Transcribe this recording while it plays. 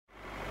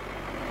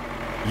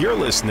You're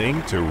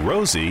listening to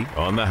Rosie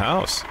on the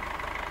House.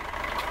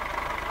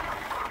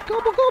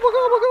 Gobble, gobble,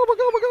 gobble, gobble,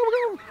 gobble,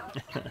 gobble,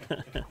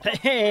 gobble.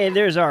 Hey,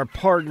 there's our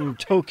pardon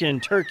token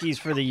turkeys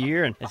for the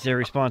year, and it's their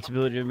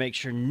responsibility to make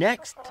sure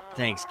next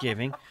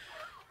Thanksgiving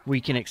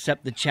we can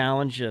accept the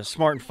challenge.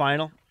 Smart and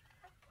Final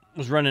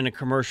was running a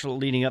commercial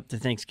leading up to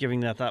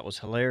Thanksgiving that I thought was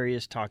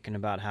hilarious, talking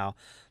about how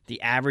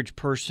the average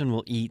person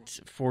will eat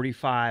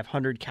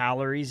 4,500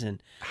 calories.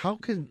 And How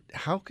can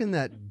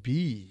that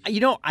be?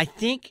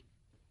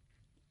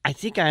 I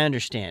think I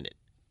understand it.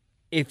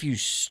 If you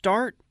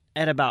start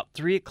at about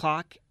 3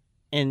 o'clock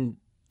in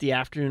the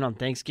afternoon on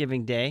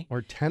Thanksgiving Day,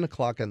 Or 10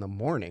 o'clock in the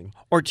morning.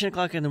 or 10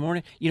 o'clock in the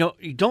morning, you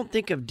don't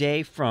think of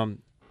day from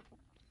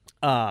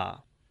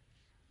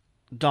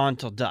dawn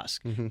till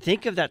dusk.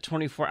 Think of that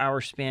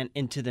 24-hour span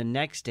into the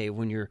next day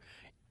when you're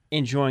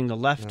enjoying the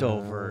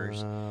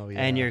leftovers Oh, yeah.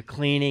 and you're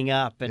cleaning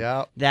up. And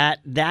Yep.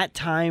 that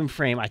time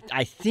frame,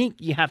 I think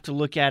you have to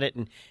look at it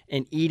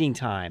in eating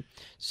time.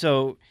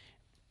 So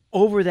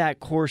over that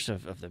course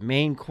of the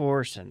main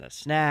course and the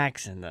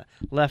snacks and the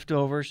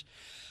leftovers,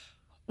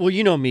 well,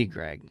 you know me,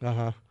 Greg.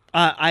 Uh-huh.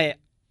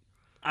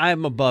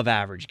 I'm above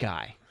average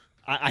guy.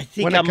 I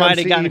think When it I might comes have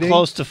to gotten eating?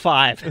 close to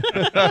 5.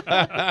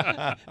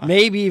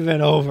 Maybe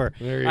even over.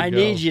 There you I go.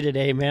 need you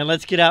today, man.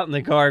 Let's get out in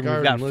the garden.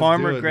 We've got Let's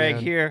Farmer do it, Greg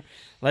man. here.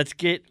 Let's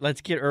get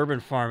urban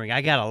farming.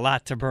 I got a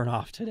lot to burn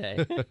off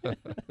today.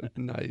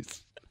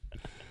 Nice.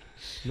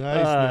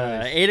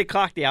 Nice. 8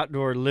 o'clock, the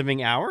outdoor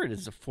living hour. It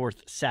is the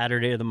fourth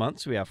Saturday of the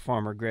month, so we have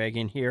Farmer Greg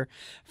in here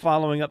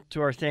following up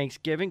to our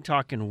Thanksgiving,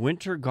 talking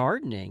winter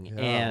gardening. Yeah.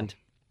 And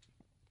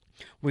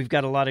we've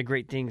got a lot of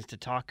great things to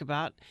talk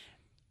about.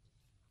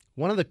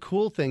 One of the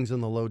cool things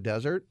in the low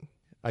desert,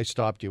 I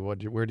stopped you.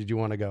 Where did you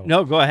want to go?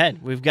 No, go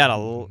ahead. We've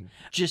got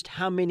just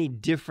how many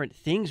different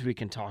things we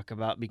can talk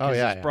about because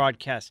this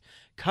broadcast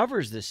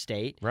covers the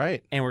state.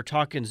 Right. And we're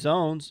talking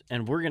zones,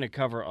 and we're going to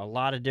cover a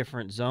lot of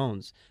different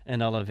zones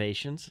and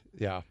elevations.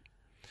 Yeah.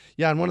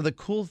 Yeah, and one of the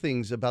cool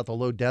things about the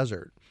low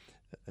desert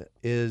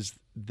is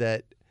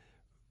that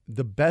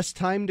the best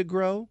time to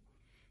grow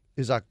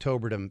is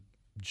October to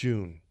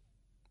June.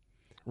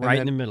 Right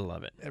in the middle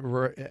of it.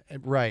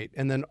 Right.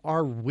 And then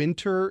our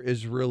winter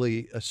is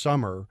really a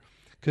summer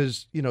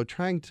because,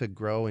 trying to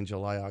grow in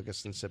July,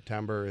 August, and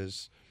September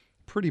is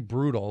pretty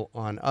brutal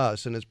on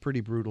us, and it's pretty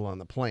brutal on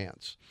the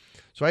plants.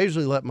 So I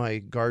usually let my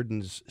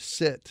gardens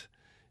sit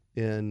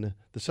in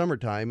the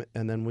summertime,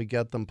 and then we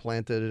get them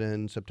planted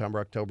in September,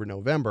 October,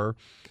 November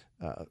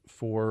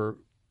for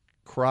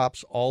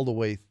crops all the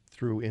way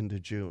through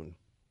into June.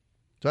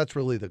 So that's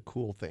really the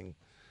cool thing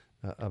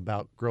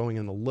about growing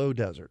in the low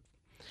desert.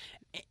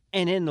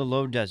 And in the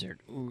low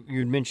desert,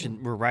 you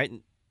mentioned we're right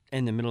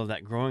in the middle of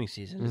that growing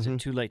season. Is it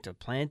too late to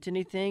plant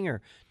anything,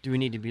 or do we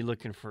need to be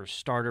looking for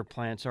starter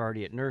plants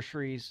already at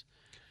nurseries?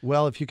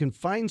 Well, if you can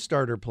find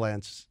starter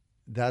plants,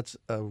 that's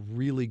a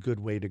really good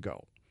way to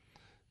go.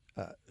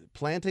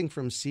 Planting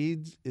from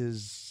seeds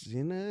is,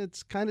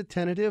 it's kind of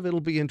tentative.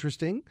 It'll be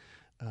interesting.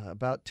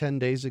 About 10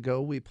 days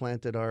ago, we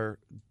planted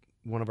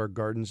one of our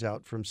gardens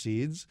out from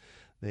seeds.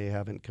 They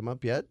haven't come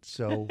up yet,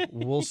 so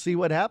we'll see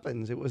what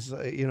happens. It was,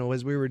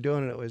 as we were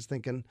doing it, I was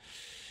thinking,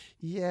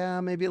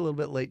 yeah, maybe a little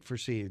bit late for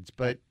seeds.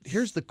 But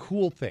here's the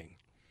cool thing.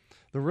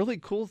 The really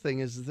cool thing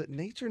is that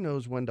nature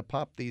knows when to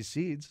pop these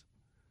seeds.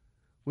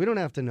 We don't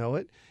have to know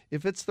it.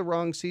 If it's the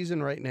wrong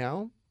season right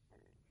now,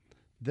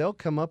 they'll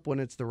come up when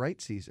it's the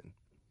right season.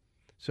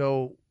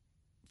 So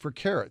for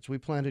carrots, we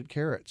planted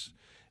carrots.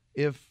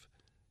 If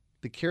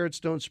the carrots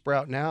don't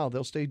sprout now,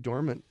 they'll stay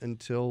dormant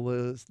until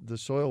the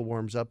soil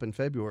warms up in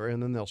February,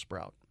 and then they'll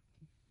sprout.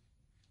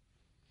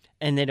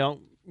 And they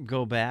don't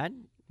go bad?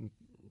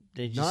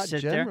 They just Not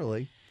sit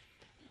generally.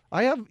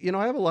 I have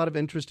a lot of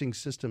interesting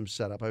systems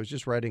set up. I was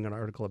just writing an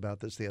article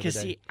about this the other day.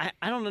 Because, see,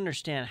 I don't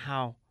understand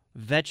how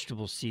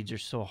vegetable seeds are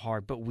so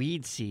hard, but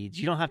weed seeds,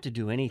 you don't have to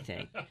do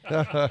anything.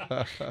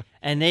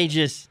 And they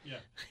just...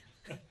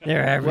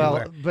 They're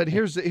everywhere. Well, but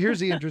here's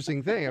the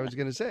interesting thing I was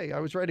going to say. I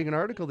was writing an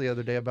article the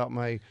other day about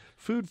my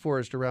food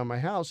forest around my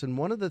house, and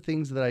one of the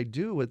things that I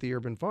do at the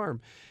urban farm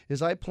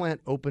is I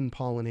plant open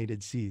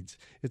pollinated seeds.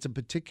 It's a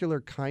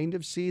particular kind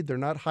of seed. They're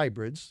not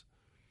hybrids.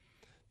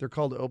 They're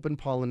called open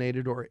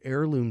pollinated or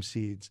heirloom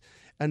seeds.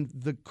 And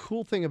the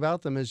cool thing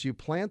about them is you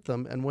plant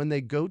them, and when they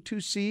go to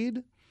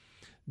seed,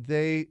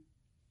 they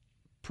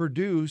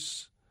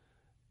produce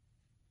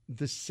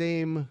the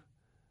same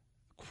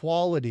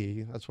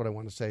quality, that's what I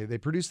want to say. They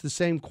produce the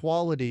same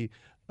quality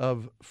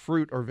of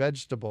fruit or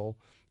vegetable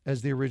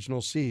as the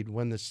original seed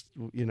when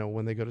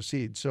they go to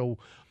seed. So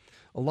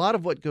a lot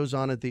of what goes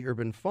on at the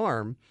urban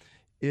farm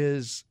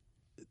is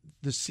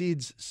the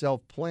seeds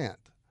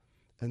self-plant,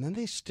 and then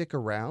they stick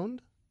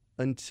around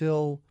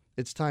until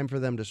it's time for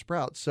them to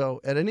sprout.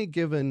 So at any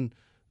given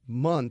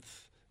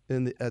month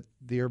at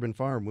the urban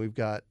farm, we've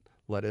got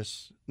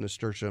lettuce,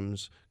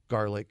 nasturtiums,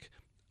 garlic,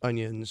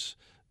 onions,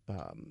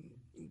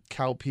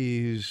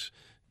 cowpeas,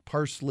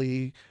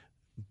 parsley,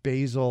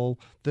 basil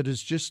that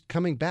is just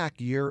coming back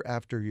year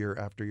after year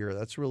after year.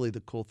 That's really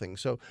the cool thing.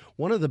 So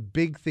one of the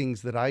big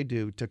things that I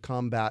do to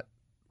combat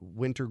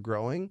winter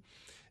growing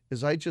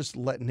is I just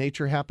let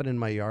nature happen in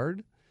my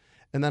yard,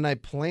 and then I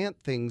plant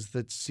things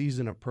that's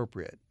season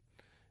appropriate.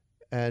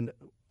 And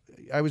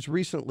I was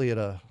recently at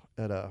a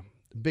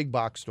big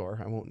box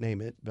store. I won't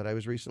name it, but I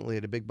was recently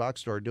at a big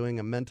box store doing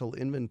a mental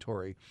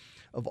inventory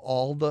of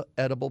all the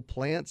edible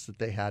plants that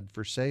they had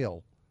for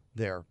sale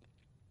there.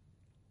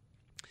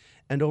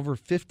 And over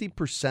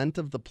 50%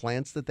 of the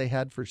plants that they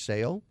had for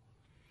sale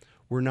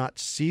were not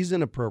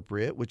season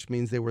appropriate, which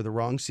means they were the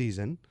wrong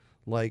season,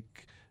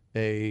 like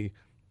a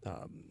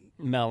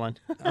Melon.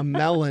 a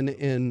melon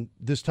in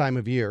this time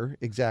of year,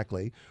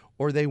 exactly,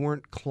 or they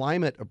weren't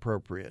climate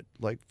appropriate,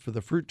 like for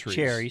the fruit trees.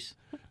 Cherries.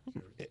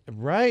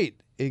 Right,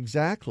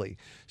 exactly.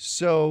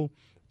 So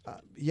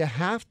you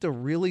have to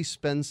really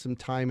spend some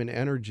time and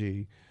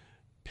energy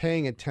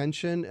paying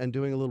attention and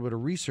doing a little bit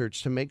of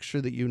research to make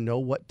sure that you know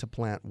what to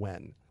plant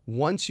when.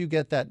 Once you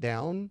get that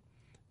down,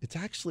 it's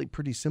actually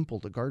pretty simple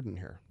to garden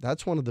here.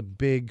 That's one of the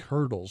big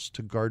hurdles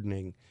to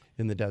gardening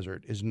in the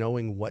desert, is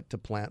knowing what to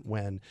plant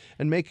when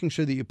and making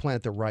sure that you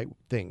plant the right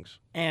things.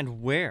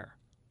 And where?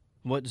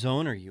 What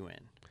zone are you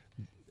in?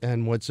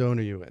 And what zone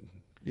are you in?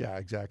 Yeah,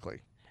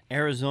 exactly.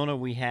 Arizona,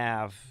 we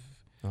have.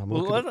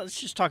 Well, let's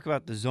just talk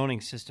about the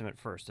zoning system at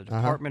first. The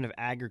Department of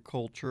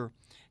Agriculture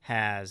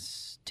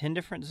has 10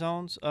 different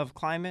zones of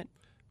climate.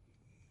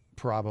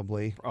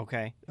 Probably.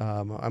 Okay.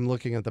 I'm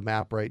looking at the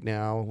map right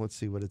now. Let's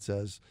see what it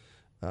says.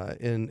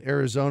 In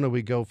Arizona,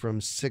 we go from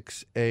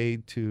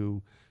 6A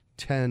to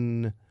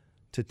 10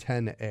 to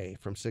 10A,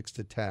 from 6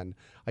 to 10.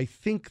 I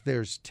think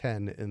there's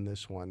 10 in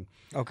this one.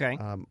 Okay.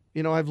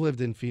 I've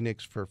lived in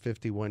Phoenix for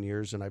 51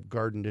 years, and I've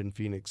gardened in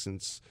Phoenix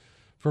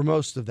for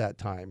most of that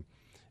time.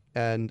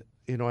 And,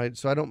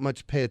 so I don't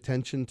much pay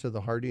attention to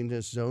the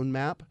hardiness zone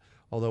map,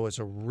 although it's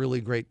a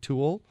really great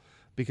tool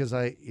because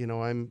I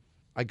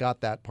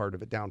got that part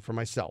of it down for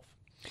myself.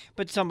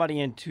 But somebody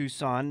in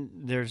Tucson,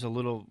 there's a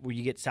little where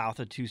you get south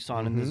of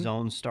Tucson and the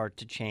zones start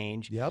to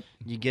change. Yep.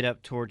 You get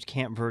up towards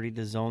Camp Verde,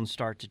 the zones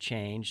start to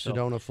change.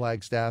 Sedona,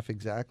 Flagstaff,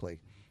 exactly.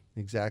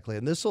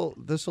 And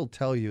this'll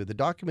tell you. The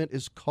document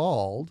is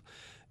called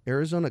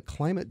Arizona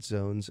Climate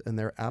Zones and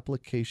Their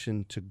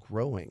Application to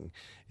Growing.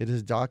 It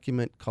is a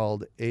document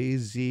called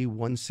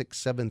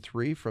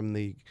AZ1673 from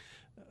the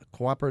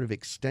Cooperative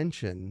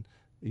Extension,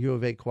 U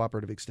of A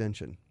Cooperative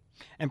Extension.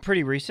 And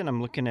pretty recent. I'm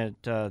looking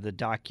at the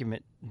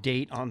document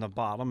date on the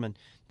bottom, and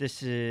this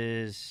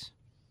has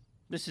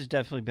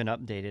definitely been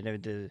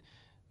updated.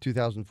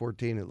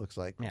 2014, it looks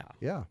like.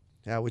 Yeah,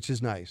 which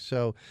is nice.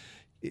 So,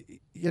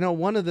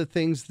 one of the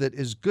things that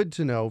is good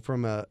to know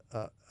from a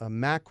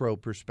macro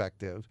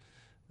perspective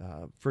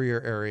for your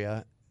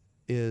area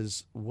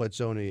is what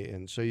zone are you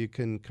in, so you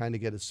can kind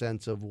of get a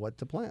sense of what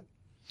to plant.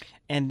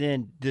 And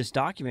then this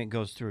document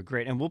goes through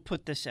and we'll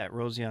put this at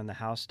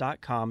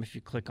rosieonthehouse.com. If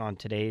you click on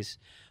today's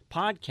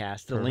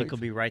podcast, the link will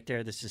be right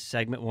there. This is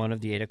segment 1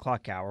 of the 8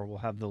 o'clock hour. We'll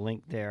have the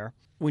link there.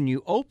 When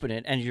you open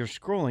it and you're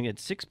scrolling,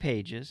 it's 6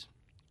 pages.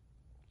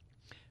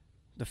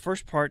 The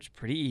first part's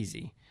pretty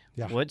easy.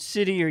 Yeah. What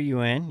city are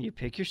you in? You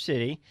pick your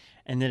city,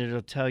 and then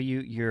it'll tell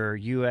you your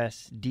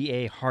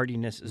USDA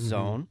hardiness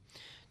zone,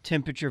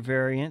 temperature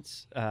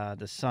variance,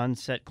 the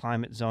sunset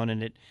climate zone,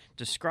 and it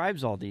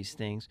describes all these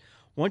things.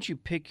 Once you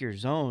pick your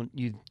zone,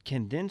 you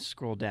can then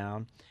scroll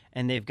down,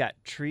 and they've got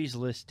trees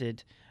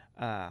listed.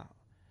 I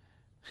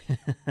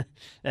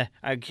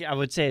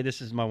would say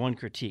this is my one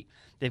critique.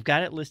 They've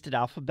got it listed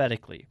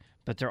alphabetically,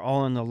 but they're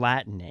all in the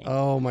Latin name.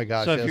 Oh, my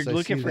gosh. So if you're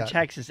looking for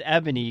Texas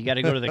ebony, you got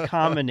to go to the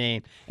common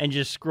name and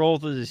just scroll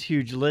through this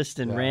huge list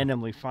and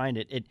randomly find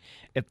it.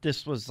 If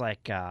this was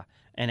like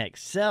an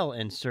Excel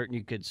insert and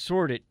you could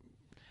sort it,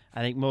 I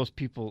think most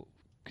people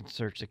can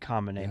search the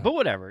common name. But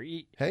whatever.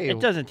 It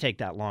doesn't take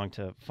that long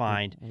to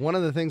find. One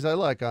of the things I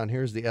like on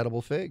here is the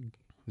edible fig,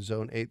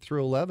 zone 8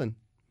 through 11.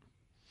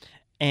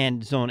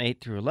 And zone 8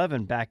 through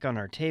 11, back on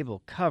our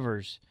table,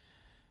 covers,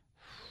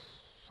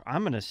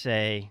 I'm going to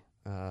say...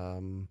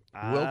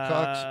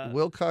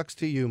 Wilcox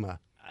to Yuma.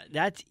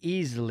 That's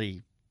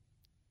easily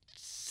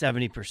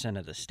 70%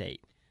 of the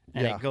state.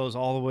 And it goes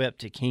all the way up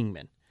to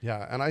Kingman.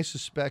 Yeah, and I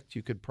suspect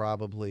you could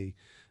probably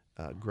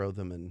grow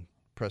them in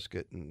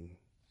Prescott and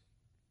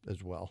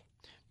as well.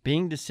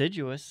 Being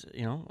deciduous,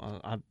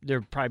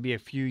 there'd probably be a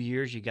few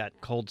years you got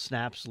cold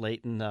snaps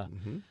late in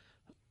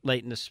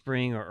the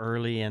spring or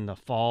early in the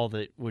fall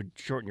that would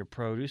shorten your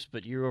produce,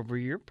 but year over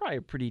year, probably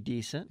pretty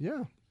decent.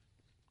 Yeah,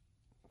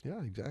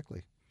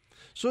 exactly.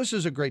 So this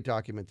is a great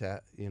document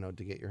to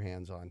get your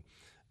hands on.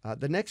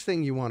 The next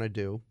thing you want to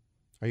do,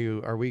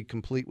 are we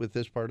complete with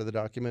this part of the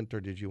document,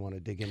 or did you want to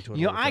dig into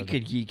it? I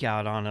could geek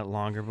out on it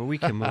longer, but we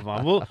can move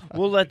on.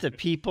 We'll let the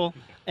people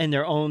in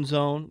their own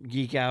zone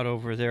geek out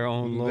over their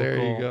own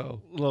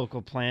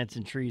local plants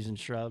and trees and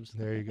shrubs.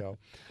 There you go.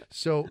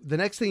 So the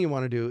next thing you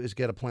want to do is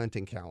get a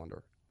planting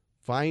calendar.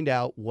 Find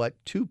out what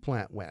to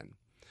plant when,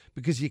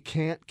 because you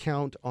can't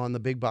count on the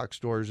big box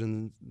stores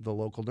and the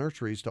local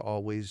nurseries to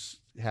always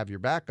have your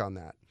back on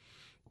that.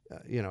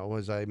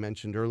 As I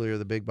mentioned earlier,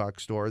 the big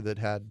box store that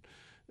had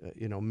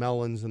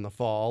melons in the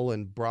fall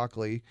and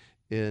broccoli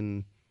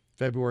in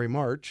February,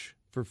 March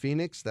For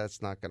Phoenix,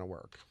 that's not going to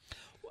work.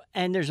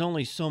 And there's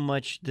only so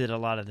much that a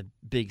lot of the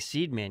big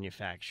seed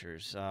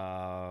manufacturers,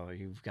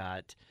 you've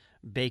got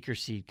Baker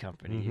Seed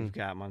Company, you've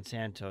got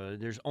Monsanto.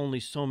 There's only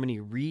so many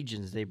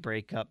regions they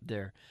break up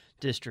their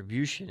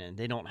distribution in.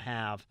 They don't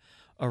have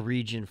a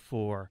region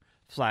for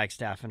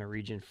Flagstaff and a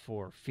region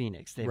for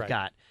Phoenix. They've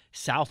got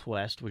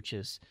Southwest, which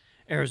is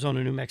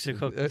Arizona, New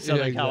Mexico,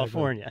 Southern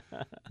California.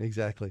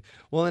 Exactly.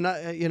 Well, and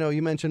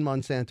you mentioned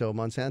Monsanto.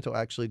 Monsanto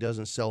actually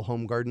doesn't sell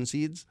home garden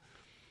seeds.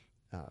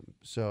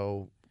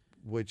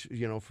 Which,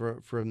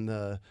 from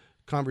the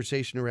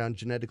conversation around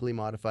genetically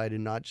modified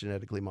and not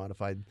genetically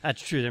modified.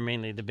 That's true. They're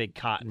mainly the big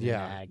cotton and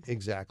ag.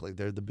 Exactly.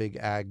 They're the big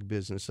ag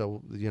business.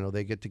 So,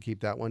 they get to keep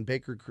that one.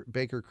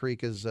 Baker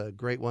Creek is a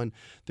great one.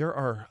 There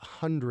are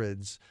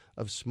hundreds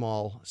of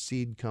small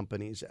seed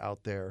companies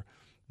out there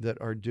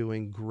that are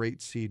doing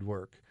great seed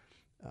work.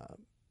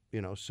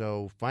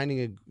 So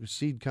finding a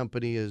seed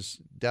company is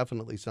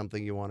definitely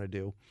something you want to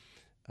do.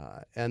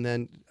 And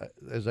then,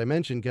 as I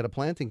mentioned, get a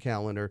planting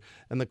calendar.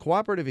 And the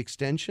Cooperative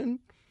Extension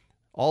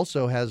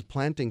also has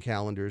planting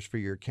calendars for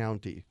your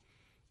county.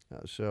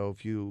 So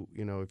if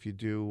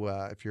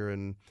if you're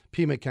in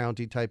Pima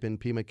County, type in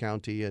Pima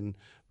County and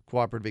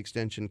Cooperative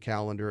Extension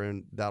calendar,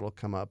 and that'll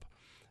come up.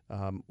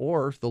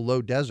 Or the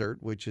Low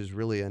Desert, which is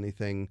really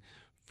anything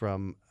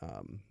from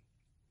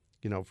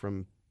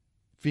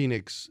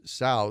Phoenix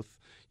south.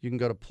 You can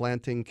go to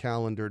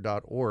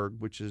plantingcalendar.org,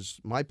 which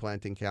is my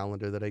planting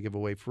calendar that I give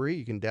away free.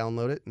 You can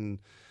download it, and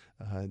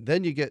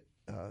then you get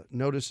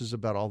notices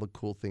about all the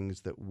cool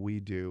things that we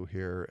do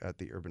here at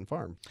the Urban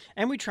Farm.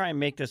 And we try and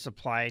make this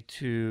apply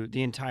to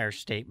the entire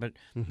state, but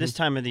this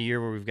time of the year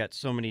where we've got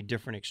so many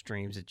different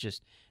extremes, it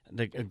just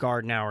a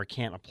garden hour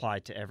can't apply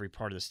to every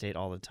part of the state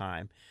all the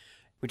time.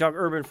 We talk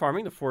urban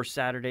farming the fourth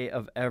Saturday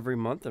of every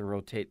month and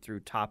rotate through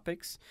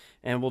topics,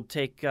 and we'll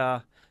take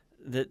a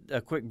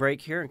quick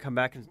break here and come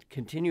back and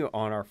continue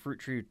on our fruit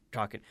tree,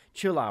 talking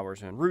chill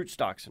hours and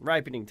rootstocks and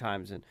ripening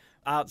times. And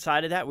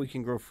outside of that, we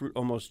can grow fruit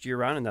almost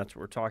year-round, and that's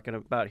what we're talking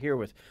about here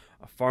with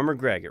Farmer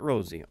Greg at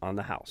Rosie on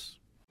the House.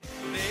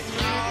 They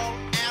all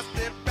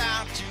asked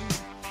about you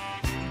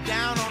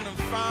down on the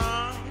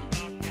farm.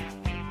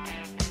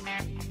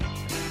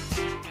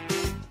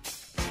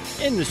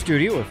 In the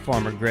studio with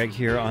Farmer Greg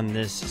here on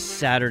this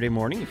Saturday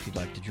morning. If you'd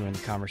like to join the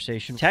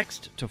conversation,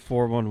 text to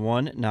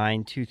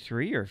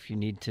 411-923, or if you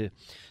need to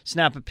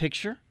snap a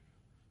picture,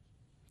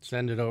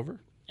 send it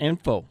over.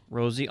 Info,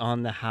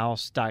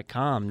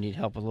 rosieonthehouse.com. Need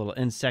help with a little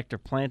insect or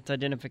plant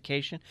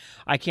identification?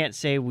 I can't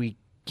say we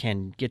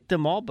can get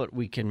them all, but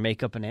we can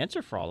make up an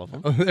answer for all of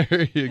them. Oh,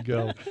 there you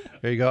go.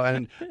 There you go.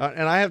 And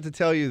I have to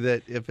tell you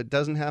that if it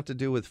doesn't have to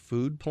do with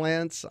food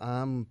plants,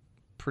 I'm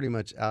pretty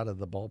much out of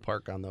the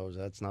ballpark on those.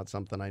 That's not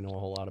something I know a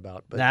whole lot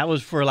about. But that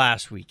was for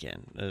last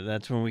weekend.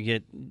 That's when we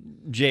get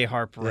Jay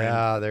Harper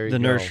there you the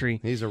go.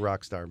 Nursery. He's a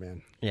rock star,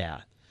 man.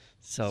 Yeah.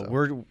 So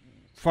we're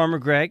Farmer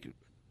Greg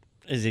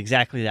is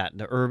exactly that.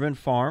 The Urban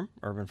Farm,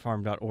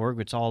 urbanfarm.org.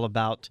 It's all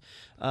about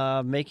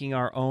making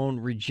our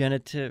own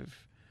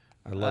regenerative.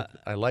 I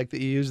like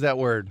that you use that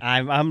word.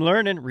 I'm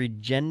learning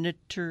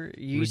regenerative.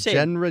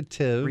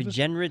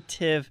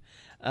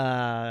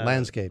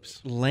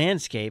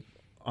 Landscape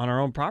on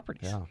our own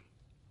properties. Yeah.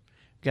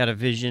 Got a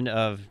vision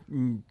of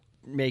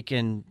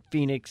making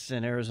Phoenix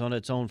and Arizona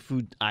its own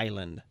food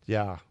island.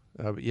 Yeah.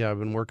 I've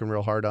been working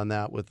real hard on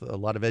that with a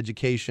lot of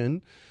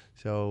education.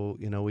 So,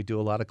 we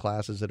do a lot of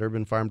classes at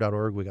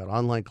urbanfarm.org. We got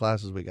online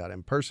classes. We got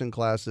in-person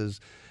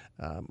classes.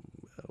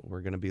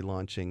 We're going to be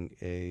launching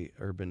a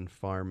Urban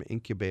Farm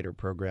Incubator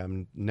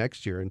program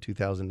next year in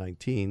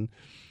 2019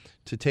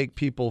 to take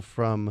people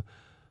from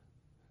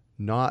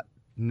not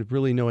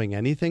really knowing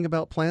anything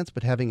about plants,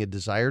 but having a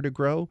desire to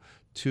grow,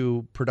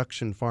 to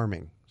production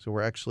farming. So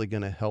we're actually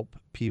going to help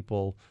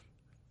people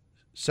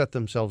set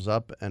themselves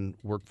up and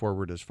work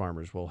forward as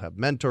farmers. We'll have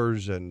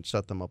mentors and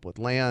set them up with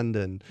land.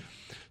 And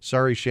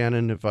sorry,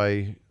 Shannon, if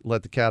I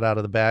let the cat out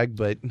of the bag,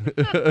 but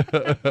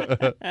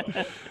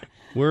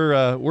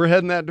we're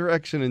heading that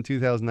direction in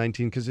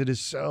 2019 because it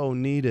is so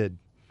needed.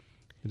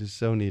 It is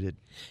so needed.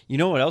 You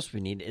know what else we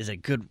need is a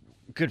good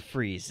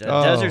freeze.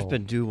 Desert's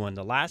been due one.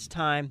 The last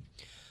time.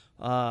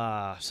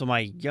 So my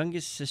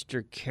youngest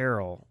sister,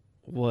 Carol,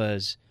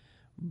 was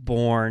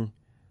born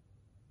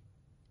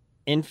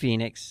in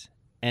Phoenix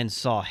and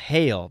saw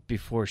hail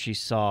before she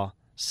saw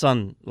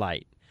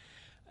sunlight.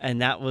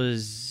 And that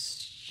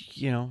was,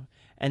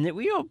 and that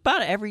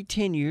about every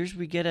 10 years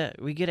we get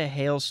a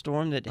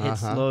hailstorm that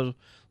hits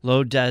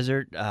low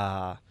desert.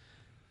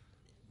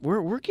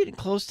 We're getting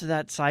close to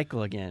that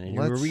cycle again. And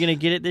are we going to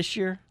get it this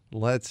year?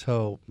 Let's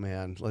hope,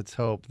 man. Let's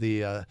hope.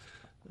 The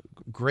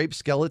grape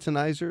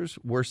skeletonizers,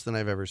 worse than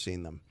I've ever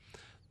seen them.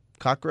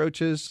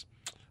 Cockroaches,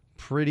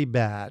 pretty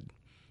bad.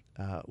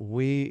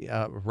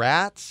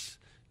 Rats,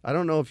 I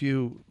don't know if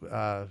you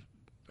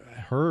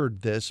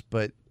heard this,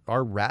 but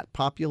our rat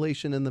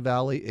population in the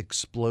valley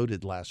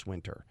exploded last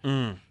winter.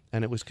 And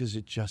it was because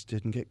it just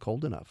didn't get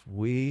cold enough.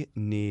 We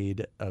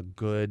need a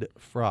good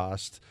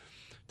frost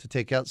to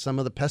take out some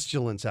of the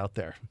pestilence out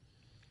there.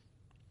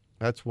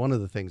 That's one of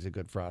the things a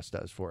good frost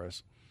does for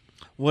us.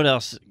 What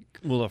else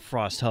will a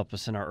frost help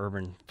us in our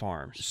urban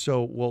farms?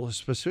 So, well,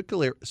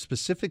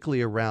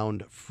 specifically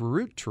around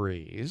fruit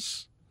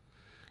trees,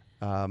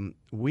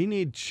 we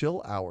need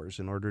chill hours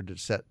in order to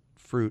set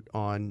fruit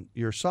on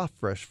your soft,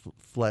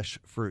 flesh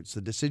fruits,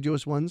 the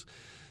deciduous ones.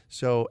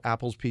 So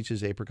apples,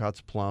 peaches,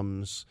 apricots,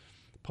 plums,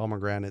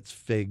 pomegranates,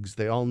 figs,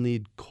 they all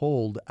need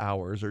cold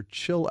hours, or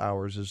chill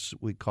hours as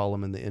we call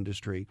them in the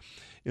industry,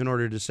 in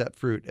order to set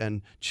fruit.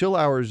 And chill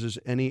hours is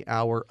any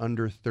hour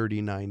under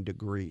 39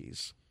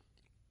 degrees.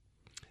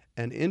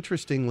 And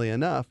interestingly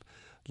enough,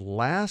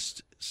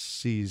 last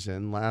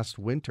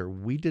winter,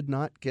 we did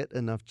not get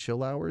enough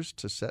chill hours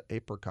to set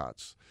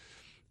apricots.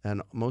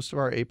 And most of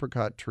our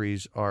apricot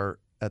trees are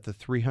at the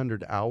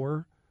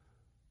 300-hour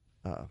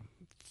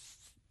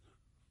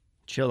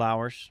chill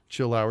hours.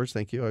 Chill hours,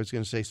 thank you. I was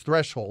going to say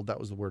threshold. That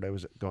was the word I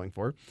was going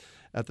for.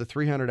 At the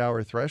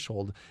 300-hour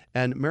threshold.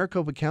 And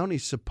Maricopa County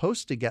is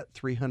supposed to get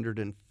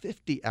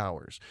 350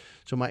 hours.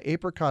 So my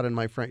apricot in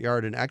my front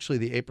yard, and actually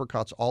the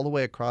apricots all the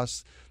way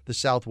across the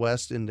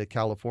Southwest into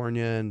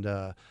California and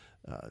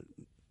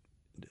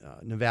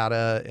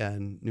Nevada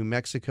and New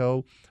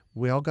Mexico,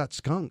 we all got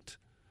skunked.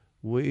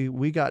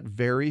 We got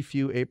very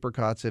few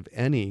apricots, if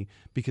any,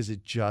 because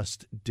it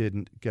just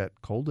didn't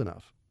get cold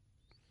enough.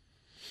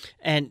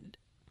 And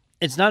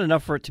it's not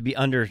enough for it to be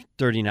under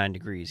 39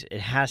 degrees. It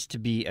has to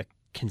be a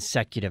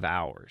consecutive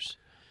hours.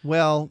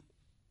 Well,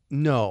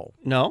 no.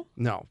 No?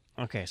 No.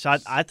 Okay, so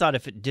I thought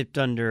if it dipped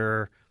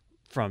under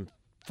from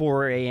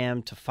 4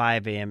 a.m. to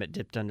 5 a.m., it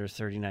dipped under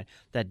 39.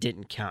 That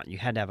didn't count. You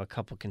had to have a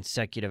couple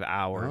consecutive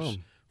hours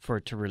for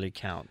it to really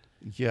count.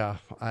 Yeah,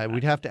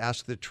 we'd have to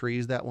ask the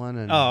trees that one.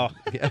 And,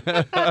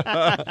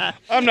 yeah.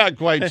 I'm not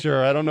quite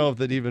sure. I don't know if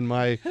that even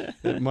my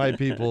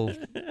people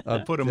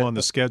put them on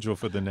the schedule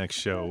for the next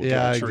show. We'll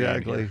yeah, get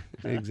a tree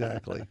in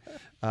exactly.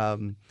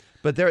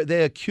 But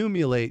they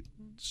accumulate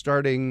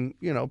starting,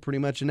 pretty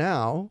much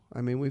now.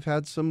 I mean, we've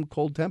had some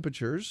cold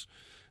temperatures.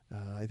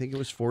 I think it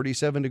was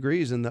 47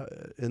 degrees in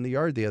the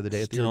yard the other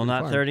day. Still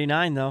not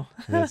 39 though.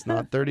 It's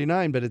not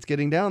 39, but it's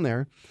getting down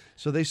there.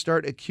 So they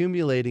start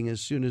accumulating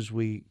as soon as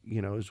we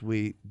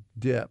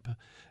dip,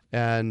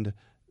 and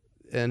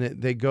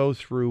they go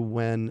through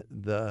when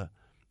the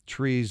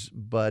trees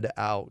bud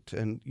out.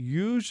 And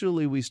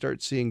usually we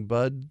start seeing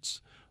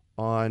buds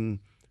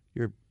on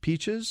your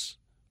peaches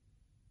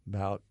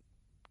about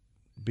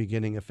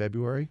beginning of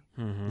February,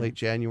 late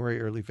January,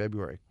 early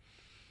February.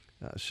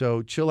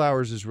 So chill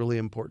hours is really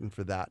important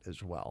for that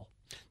as well.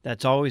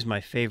 That's always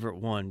my favorite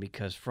one,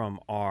 because from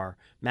our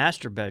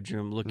master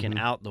bedroom looking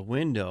out the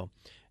window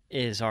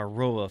is our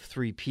row of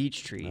 3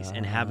 peach trees,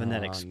 and having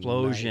that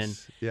explosion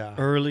nice.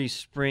 early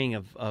spring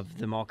of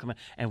them all coming.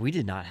 And we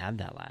did not have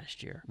that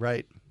last year.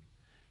 Right.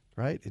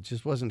 It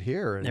just wasn't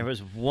here. And there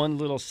was one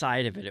little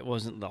side of it. It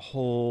wasn't the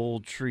whole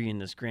tree in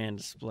this grand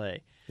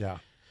display. Yeah.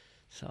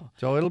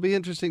 So it'll be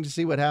interesting to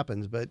see what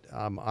happens. But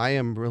I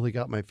am really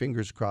got my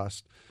fingers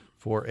crossed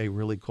for a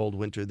really cold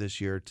winter this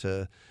year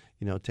to,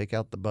 take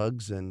out the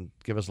bugs and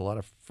give us a lot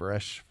of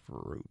fresh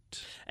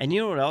fruit. And you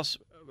know what else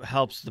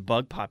helps the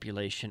bug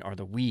population are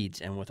the weeds.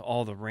 And with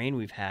all the rain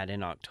we've had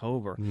in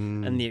October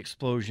and the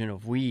explosion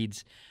of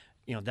weeds,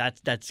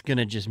 that's going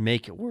to just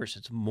make it worse.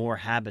 It's more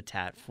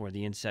habitat for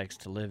the insects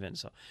to live in.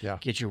 So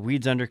get your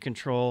weeds under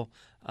control,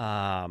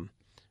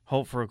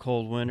 hope for a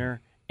cold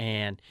winter.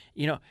 And,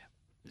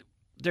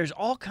 there's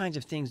all kinds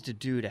of things to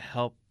do to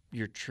help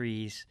your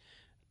trees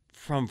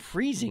from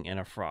freezing in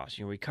a frost.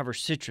 We cover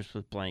citrus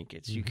with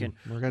blankets. You can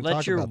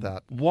let your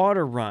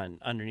water run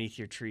underneath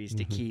your trees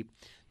to keep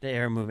the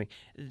air moving.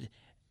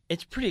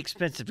 It's pretty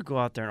expensive to go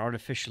out there and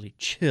artificially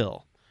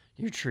chill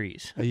your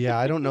trees. Yeah,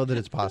 I don't know that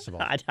it's possible.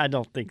 I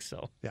don't think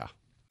so. Yeah.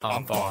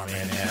 I'm farming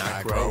and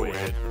I grow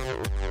it.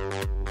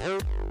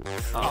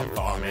 I'm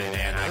farming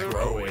and I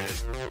grow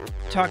it.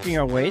 Talking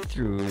our way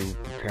through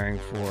preparing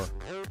for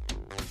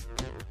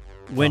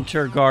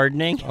winter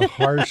gardening. A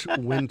harsh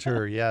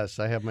winter, yes.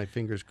 I have my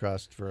fingers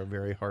crossed for a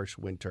very harsh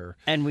winter.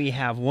 And we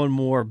have one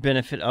more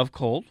benefit of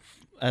cold,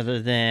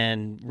 other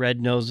than red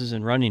noses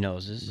and runny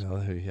noses. No,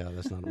 yeah,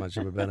 that's not much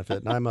of a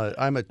benefit. And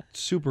I'm a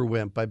super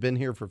wimp. I've been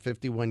here for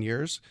 51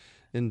 years.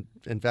 In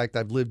fact,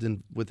 I've lived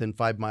within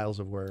 5 miles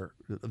of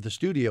the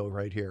studio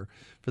right here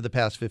for the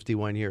past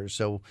 51 years.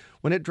 So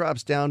when it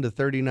drops down to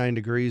 39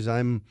 degrees,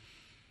 I'm...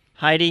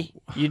 Heidi,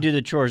 you do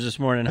the chores this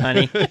morning,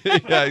 honey.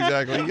 Yeah,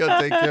 exactly. You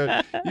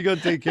go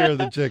take care of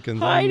the chickens.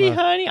 Heidi,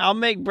 honey, I'll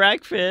make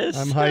breakfast.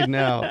 I'm hiding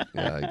out.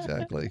 Yeah,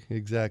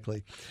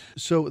 exactly.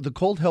 So the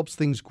cold helps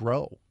things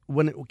grow.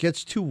 When it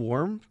gets too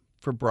warm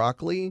for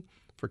broccoli,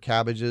 for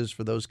cabbages,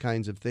 for those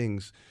kinds of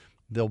things,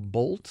 they'll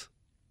bolt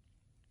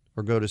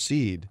or go to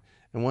seed.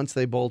 And once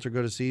they bolt or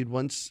go to seed,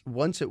 once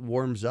it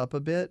warms up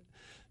a bit,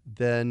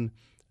 then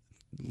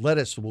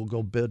lettuce will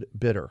go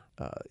bitter.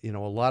 A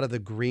lot of the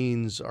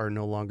greens are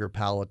no longer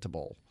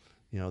palatable.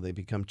 They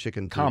become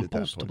chicken food at that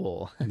point.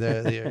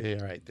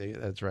 Compostable. Right.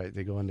 That's right.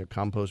 They go in their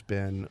compost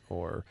bin,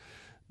 or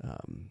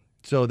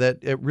so that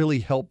it really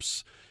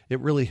helps. It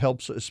really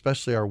helps,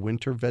 especially our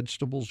winter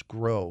vegetables,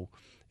 grow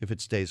if it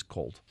stays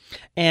cold.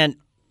 And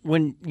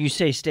when you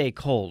say stay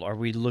cold, are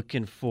we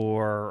looking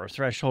for a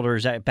threshold, or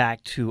is that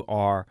back to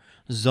our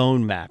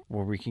zone map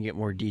where we can get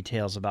more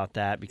details about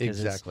that? Because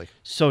Exactly.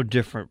 it's so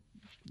different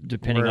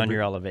depending on Wherever-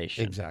 your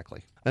elevation.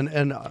 Exactly.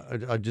 And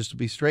just to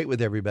be straight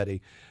with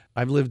everybody,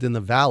 I've lived in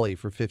the valley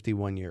for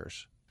 51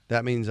 years.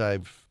 That means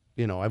I've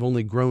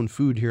only grown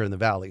food here in the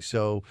valley.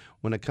 So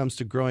when it comes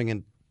to growing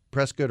in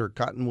Prescott or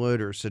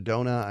Cottonwood or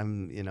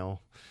Sedona,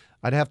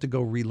 I'd have to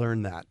go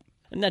relearn that.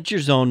 And that's your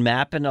zone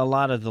map, and a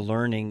lot of the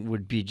learning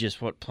would be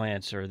just what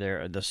plants are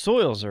there. The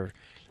soils are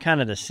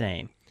kind of the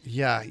same.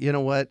 Yeah, you know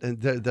what? And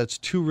that's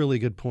two really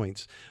good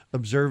points.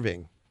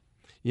 Observing.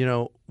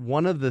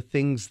 One of the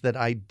things that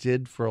I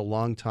did for a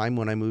long time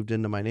when I moved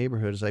into my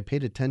neighborhood is I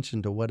paid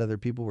attention to what other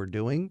people were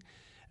doing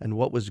and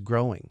what was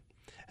growing.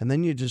 And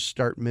then you just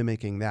start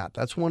mimicking that.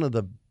 That's one of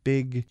the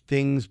big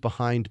things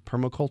behind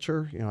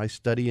permaculture. I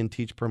study and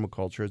teach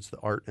permaculture. It's the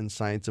art and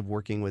science of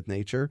working with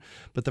nature.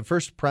 But the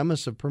first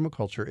premise of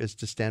permaculture is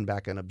to stand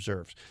back and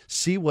observe.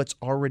 See what's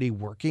already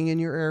working in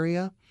your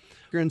area.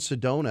 If you're in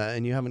Sedona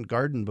and you haven't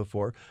gardened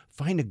before,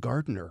 find a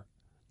gardener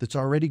that's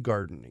already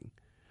gardening.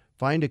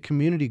 Find a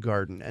community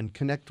garden and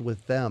connect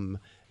with them.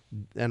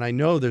 And I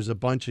know there's a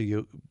bunch of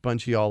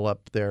y'all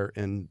up there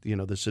in the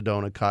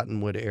Sedona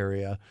Cottonwood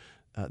area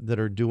that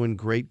are doing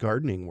great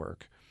gardening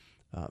work.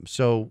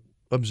 So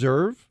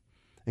observe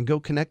and go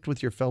connect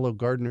with your fellow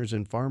gardeners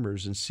and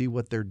farmers and see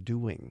what they're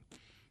doing.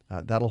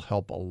 That'll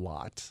help a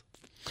lot.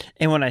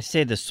 And when I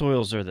say the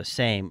soils are the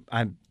same,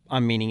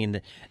 I'm meaning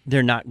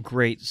they're not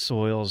great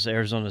soils.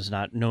 Arizona's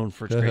not known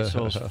for its great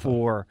soils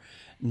for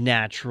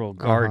natural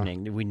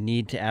gardening. We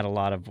need to add a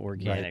lot of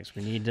organics. Right.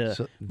 We need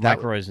to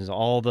microorganisms,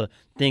 all the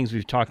things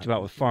we've talked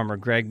about with Farmer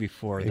Greg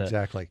before.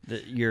 Exactly.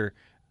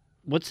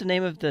 What's the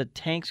name of the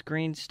Tanks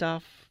Green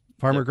stuff?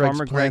 Farmer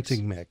Greg's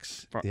planting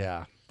mix.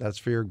 Yeah, that's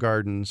for your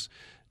gardens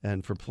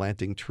and for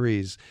planting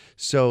trees.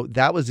 So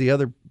that was the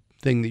other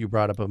thing that you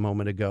brought up a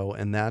moment ago,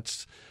 and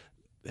that's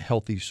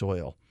healthy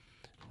soil.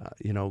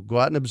 Go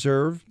out and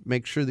observe,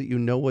 make sure that you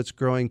know what's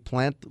growing,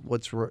 plant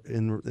what's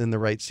in the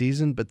right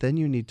season, but then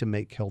you need to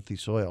make healthy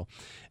soil.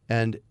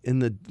 And in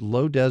the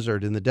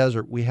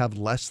desert, we have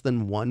less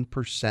than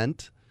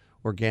 1%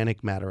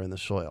 organic matter in the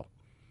soil.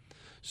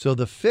 So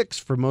the fix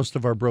for most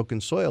of our broken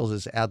soils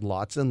is add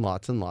lots and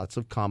lots and lots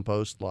of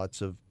compost,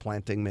 lots of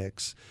planting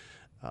mix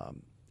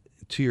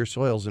to your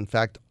soils. In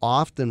fact,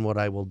 often what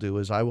I will do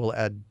is I will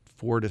add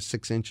 4 to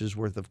 6 inches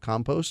worth of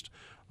compost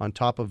on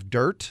top of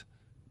dirt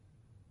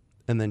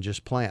and then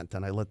just plant,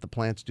 and I let the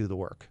plants do the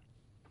work.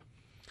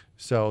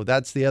 So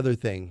that's the other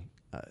thing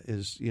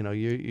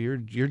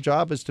your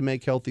job is to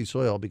make healthy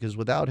soil, because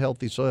without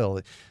healthy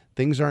soil,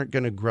 things aren't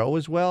going to grow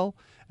as well,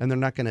 and they're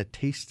not going to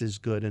taste as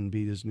good and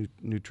be as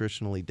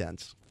nutritionally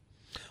dense.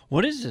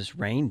 What has this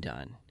rain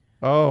done?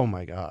 Oh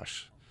my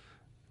gosh.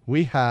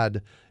 We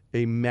had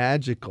a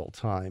magical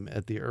time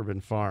at the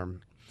Urban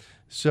Farm.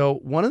 So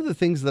one of the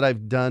things that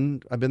I've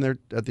done, I've been there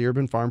at the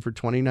Urban Farm for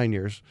 29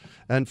 years.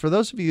 And for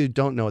those of you who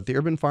don't know it, the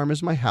Urban Farm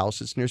is my house.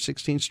 It's near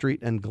 16th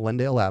Street and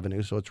Glendale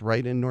Avenue, so it's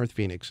right in North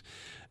Phoenix.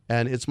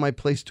 And it's my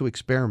place to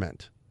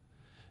experiment.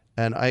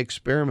 And I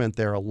experiment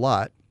there a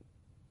lot.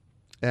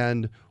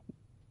 And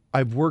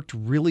I've worked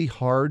really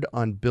hard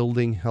on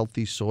building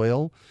healthy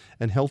soil,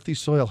 and healthy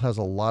soil has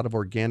a lot of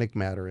organic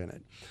matter in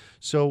it.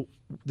 So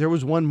there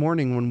was one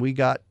morning when we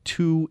got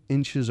 2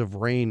 inches of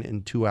rain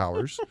in 2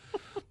 hours.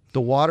 The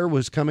water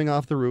was coming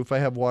off the roof. I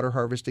have water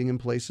harvesting in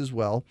place as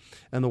well.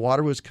 And the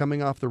water was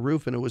coming off the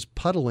roof, and it was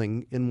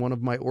puddling in one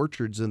of my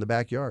orchards in the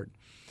backyard.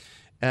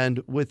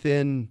 And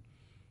within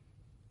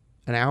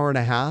an hour and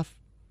a half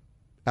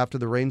after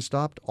the rain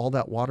stopped, all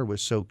that water was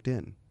soaked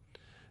in.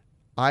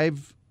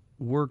 I've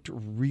worked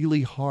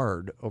really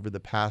hard over the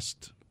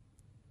past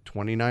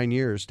 29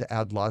 years to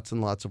add lots and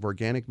lots of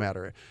organic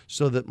matter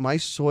so that my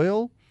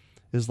soil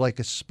is like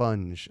a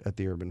sponge at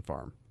the Urban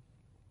Farm.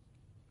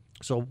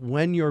 So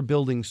when you're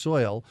building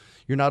soil,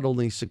 you're not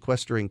only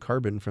sequestering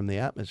carbon from the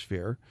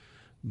atmosphere,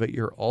 but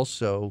you're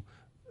also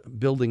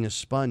building a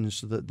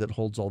sponge that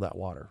holds all that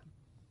water.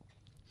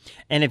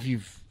 And if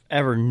you've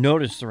ever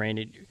noticed the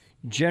rain,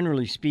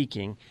 generally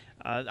speaking,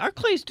 our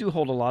clays do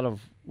hold a lot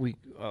of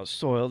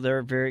soil.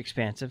 They're very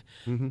expansive.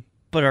 Mm-hmm.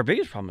 But our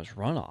biggest problem is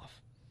runoff.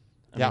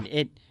 I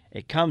mean,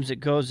 it comes, it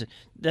goes.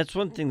 That's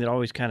one thing that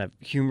always kind of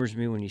humors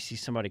me when you see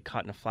somebody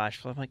caught in a flash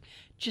flood. I'm like,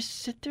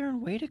 just sit there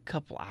and wait a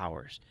couple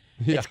hours.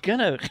 Yeah.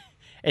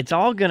 It's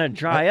all gonna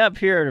dry up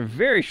here in a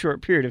very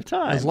short period of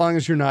time. As long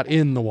as you're not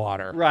in the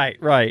water.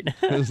 Right.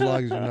 As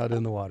long as you're not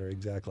in the water,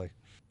 exactly.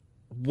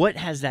 What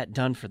has that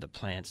done for the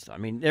plants? I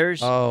mean, there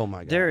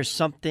is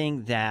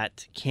something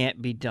that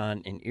can't be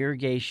done in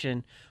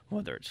irrigation,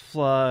 whether it's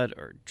flood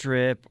or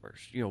drip or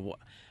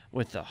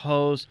with the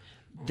hose.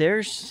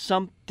 There's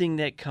something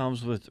that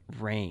comes with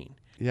rain.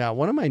 Yeah,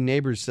 one of my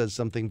neighbors said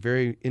something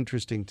very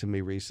interesting to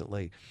me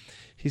recently.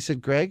 He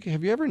said, Greg,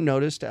 have you ever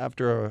noticed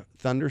after a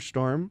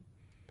thunderstorm,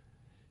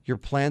 your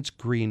plants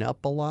green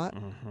up a lot?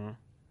 Mm-hmm.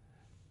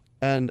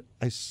 And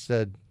I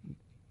said,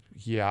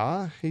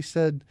 Yeah, he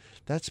said,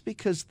 that's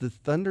because the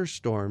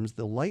thunderstorms,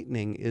 the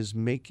lightning is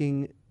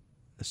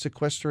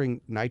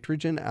sequestering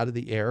nitrogen out of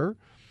the air.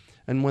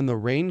 And when the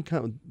rain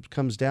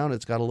comes down,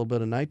 it's got a little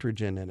bit of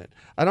nitrogen in it.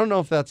 I don't know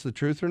if that's the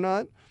truth or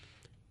not,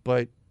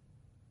 but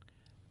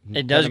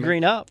it does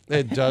green up.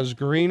 It does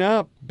green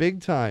up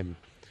big time.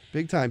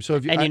 Big time. So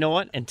if you, and you know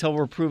what? Until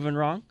we're proven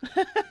wrong.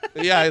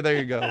 Yeah, there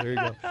you go. There you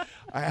go.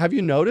 Have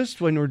you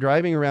noticed when we're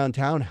driving around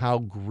town how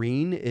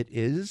green it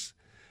is?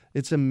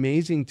 It's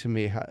amazing to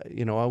me. How,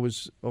 I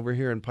was over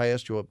here in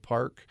Piestewa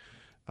Park.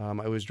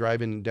 I was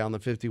driving down the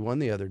 51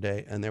 the other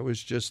day, and there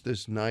was just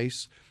this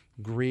nice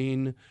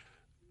green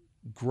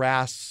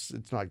grass.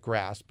 It's not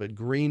grass, but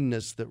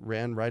greenness that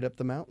ran right up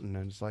the mountain.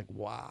 And it's like,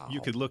 wow. You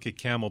could look at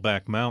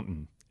Camelback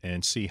Mountain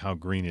and see how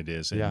green it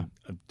is and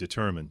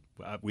determine.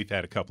 We've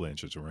had a couple of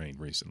inches of rain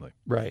recently.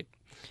 Right.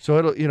 So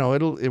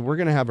we're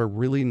going to have a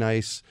really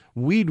nice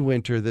weed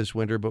winter this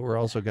winter, but we're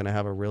also going to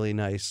have a really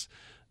nice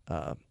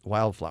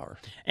wildflower.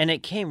 And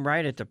it came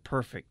right at the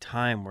perfect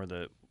time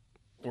where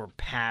we're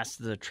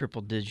past the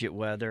triple-digit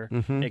weather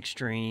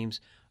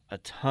extremes, a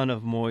ton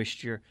of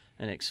moisture,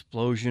 an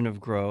explosion of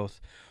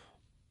growth.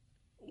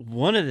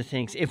 One of the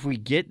things, if we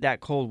get that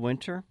cold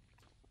winter,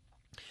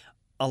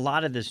 a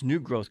lot of this new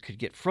growth could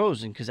get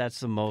frozen because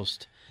that's the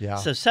most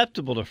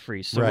susceptible to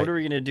freeze. So what are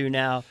we going to do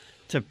now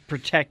to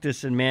protect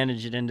this and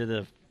manage it into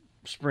the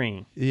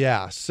spring?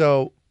 Yeah,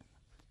 so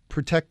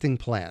protecting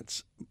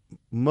plants.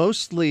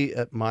 Mostly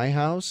at my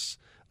house,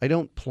 I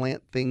don't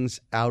plant things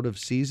out of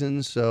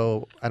season,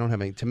 so I don't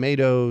have any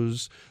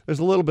tomatoes. There's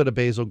a little bit of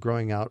basil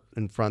growing out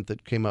in front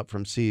that came up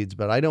from seeds,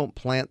 but I don't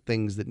plant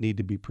things that need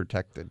to be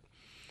protected.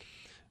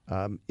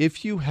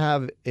 If you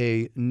have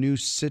a new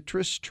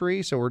citrus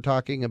tree, so we're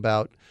talking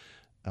about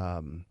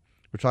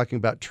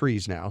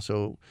trees now.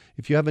 So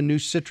if you have a new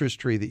citrus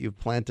tree that you've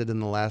planted in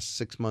the last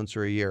 6 months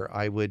or a year,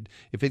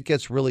 if it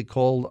gets really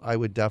cold, I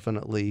would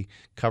definitely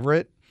cover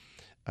it.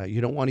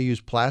 You don't want to use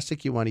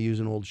plastic. You want to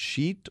use an old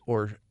sheet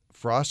or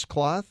frost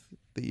cloth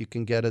that you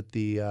can get at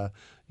the at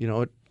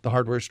the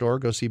hardware store.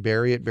 Go see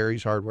Barry at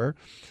Barry's Hardware.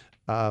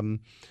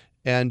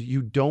 And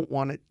you don't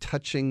want it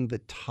touching the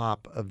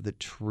top of the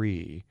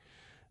tree.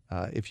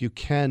 If you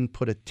can,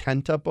 put a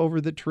tent up over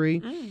the tree.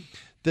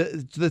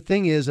 The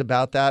thing is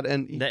about that,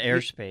 and the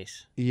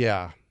airspace.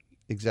 Yeah,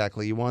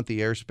 exactly. You want the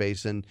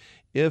airspace, and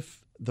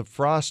if the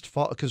frost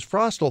fall, because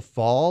frost will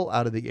fall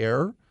out of the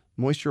air,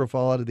 moisture will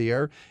fall out of the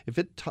air. If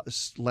it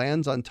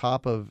lands on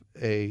top of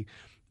a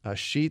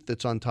sheet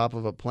that's on top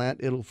of a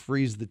plant, it'll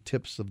freeze the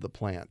tips of the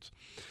plant.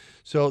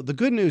 So the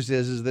good news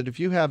is that if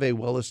you have a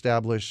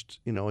well-established,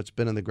 it's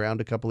been in the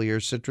ground a couple of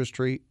years, citrus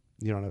tree,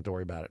 you don't have to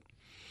worry about it.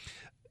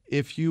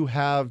 If you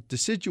have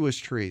deciduous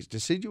trees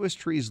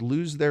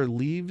lose their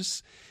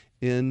leaves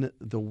in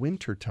the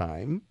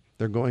wintertime.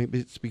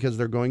 It's because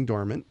they're going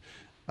dormant.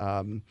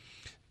 The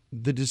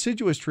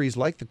deciduous trees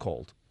like the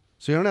cold,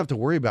 so you don't have to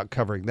worry about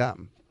covering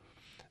them.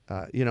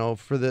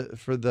 For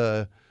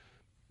the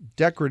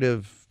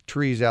decorative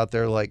trees out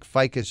there like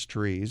ficus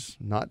trees,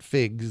 not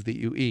figs that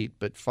you eat,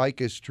 but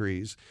ficus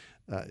trees,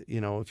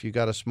 if you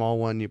got a small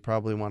one, you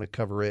probably want to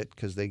cover it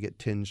because they get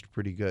tinged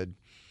pretty good.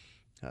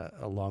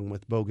 Along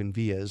with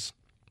bougainvilleas.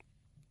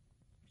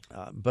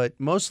 But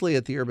mostly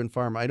at the urban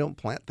farm, I don't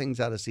plant things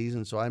out of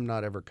season, so I'm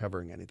not ever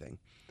covering anything.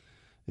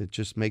 It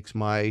just makes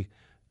my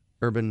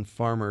urban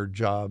farmer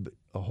job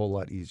a whole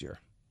lot easier.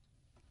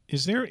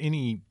 Is there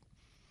any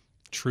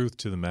truth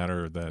to the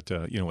matter that,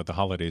 with the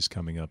holidays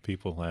coming up,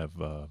 people have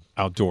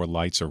outdoor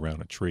lights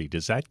around a tree?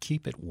 Does that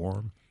keep it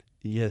warm?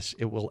 Yes,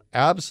 it will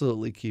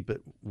absolutely keep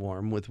it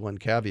warm with one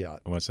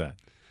caveat. What's that?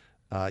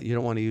 You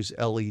don't want to use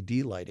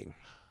LED lighting.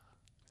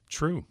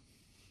 True.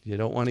 You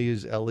don't want to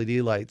use LED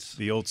lights.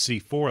 The old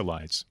C4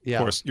 lights. Yeah.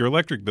 Of course, your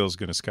electric bill is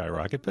going to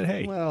skyrocket, but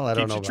hey, well, I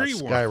don't know about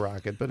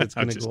skyrocket, but it's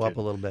going to go up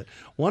a little bit.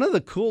 One of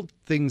the cool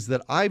things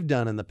that I've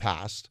done in the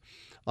past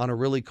on a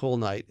really cool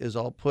night is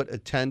I'll put a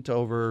tent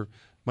over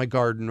my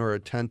garden or a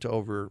tent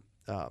over,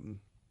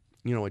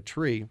 a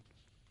tree,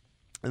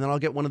 and then I'll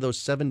get one of those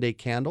 7-day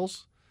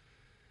candles.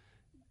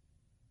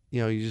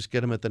 You just get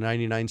them at the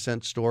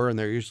 99-cent store, and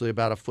they're usually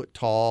about a foot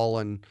tall,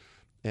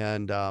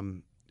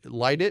 and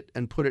light it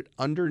and put it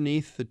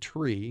underneath the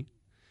tree,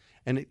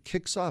 and it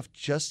kicks off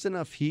just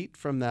enough heat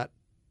from that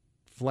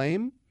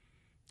flame,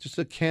 just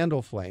a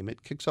candle flame.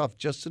 It kicks off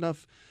just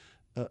enough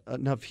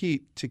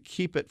heat to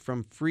keep it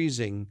from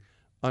freezing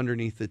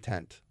underneath the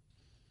tent.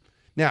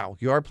 Now,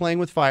 you are playing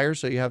with fire,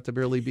 so you have to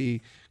really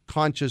be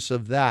conscious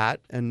of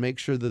that and make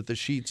sure that the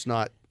sheet's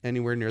not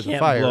anywhere near the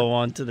fire. Can't blow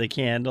onto the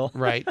candle.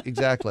 Right,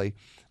 exactly.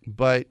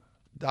 But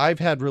I've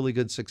had really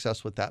good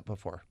success with that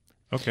before.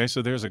 Okay,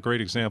 so there's a great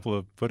example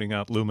of putting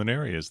out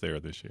luminarias there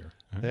this year.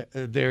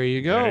 There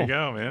you go. There you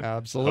go, man.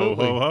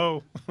 Absolutely. Ho,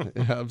 ho, ho.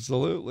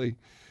 Absolutely.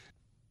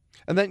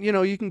 And then,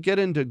 you can get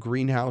into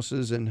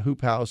greenhouses and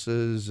hoop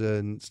houses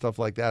and stuff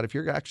like that. If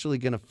you're actually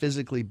going to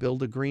physically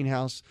build a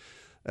greenhouse,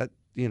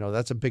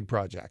 that's a big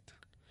project,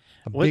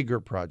 bigger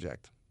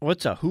project.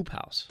 What's a hoop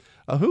house?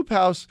 A hoop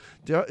house,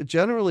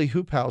 generally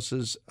hoop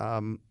houses,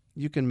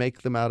 you can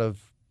make them out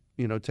of,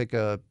 take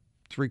a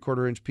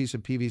 3/4 inch piece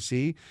of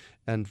PVC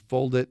and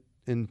fold it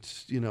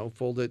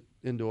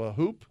into a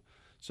hoop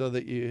so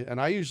that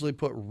and I usually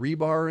put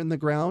rebar in the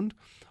ground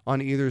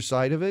on either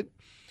side of it.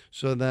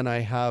 So then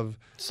I have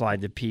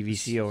Slide the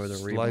PVC over the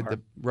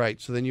rebar.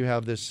 Right. So then you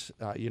have this,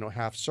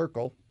 half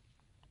circle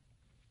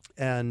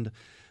and,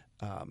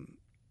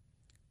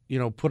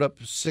 put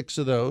up 6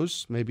 of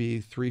those,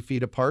 maybe 3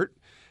 feet apart.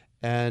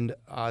 And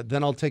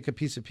then I'll take a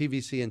piece of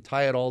PVC and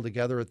tie it all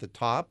together at the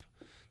top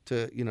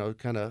to,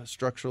 kind of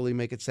structurally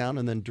make it sound,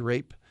 and then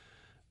drape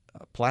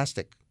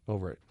plastic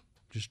over it.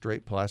 Just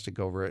drape plastic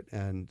over it.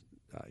 And,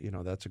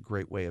 that's a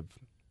great way of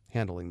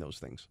handling those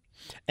things.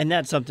 And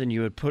that's something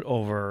you would put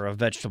over a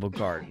vegetable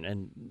garden.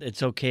 And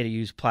it's okay to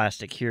use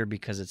plastic here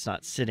because it's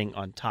not sitting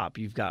on top.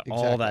 You've got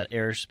all that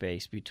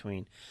airspace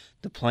between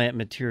the plant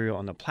material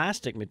and the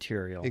plastic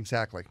material.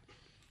 Exactly.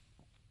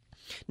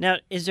 Now,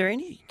 is there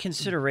any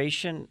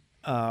consideration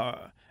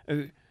for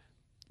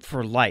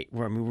light?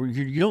 Where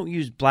you don't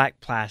use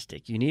black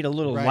plastic. You need a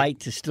little light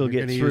to still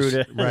get through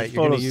to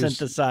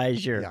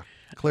photosynthesize your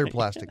clear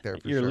plastic there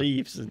for your sure.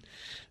 leaves. And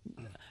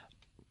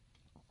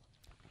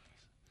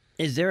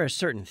is there a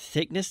certain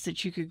thickness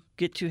that you could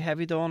get too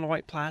heavy, though, on the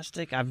white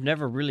plastic? I've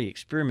never really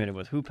experimented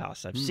with hoop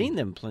house. I've seen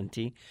them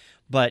plenty,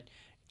 but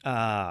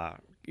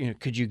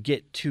could you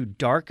get too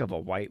dark of a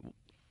white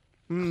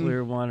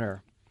clear one?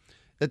 Or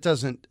it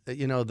doesn't.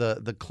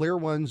 The clear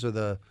ones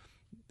are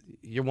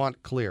you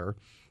want clear.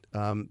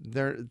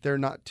 They're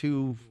not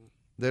too.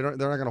 They're not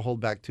going to hold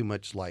back too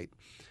much light.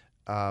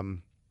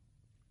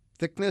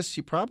 Thickness,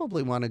 you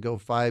probably want to go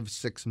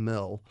 5-6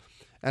 mil,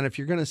 and if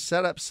you're going to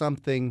set up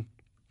something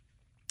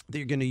that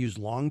you're going to use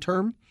long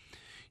term,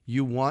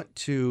 you want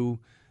to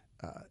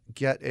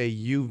get a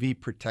UV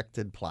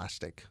protected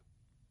plastic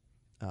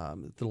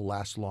that'll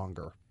last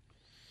longer.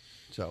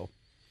 So,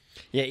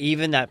 yeah,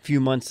 even that few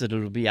months that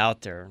it'll be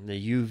out there, the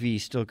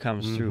UV still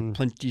comes through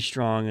plenty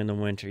strong in the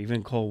winter,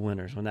 even cold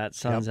winters. When that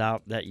sun's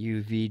out, that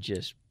UV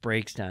just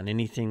breaks down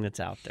anything that's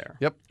out there.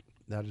 Yep,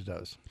 that it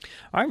does.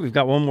 All right, we've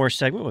got one more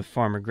segment with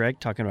Farmer Greg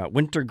talking about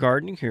winter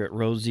gardening here at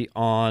Rosie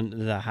on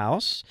the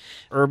House,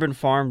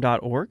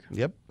 urbanfarm.org.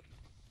 Yep.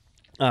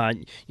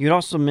 You'd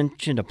also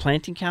mentioned a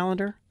planting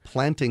calendar.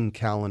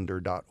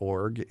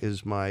 Plantingcalendar.org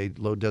is my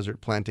low desert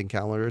planting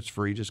calendar. It's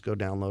free. Just go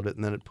download it,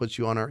 and then it puts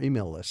you on our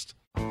email list.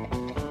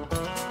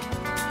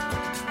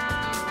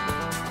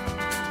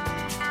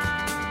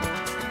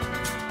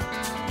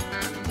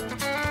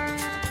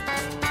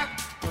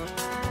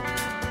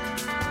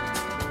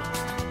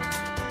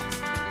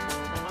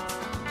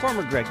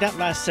 Farmer Greg, that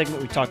last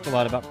segment we talked a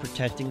lot about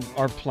protecting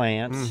our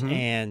plants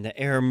and the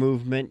air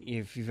movement.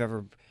 If you've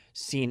ever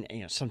seen,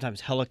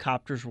 sometimes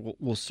helicopters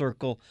will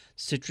circle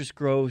citrus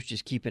groves,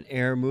 just keeping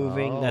air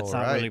moving. That's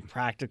not really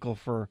practical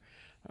for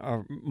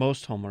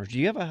most homeowners. Do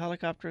you have a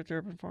helicopter at the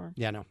urban farm?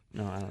 Yeah, no.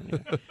 No, I don't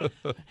either.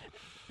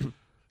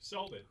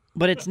 Sold it.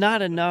 But it's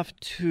not enough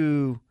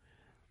to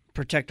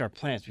protect our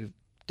plants.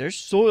 There's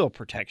soil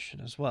protection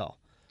as well.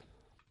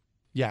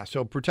 Yeah,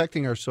 so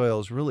protecting our soil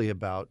is really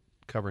about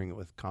covering it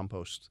with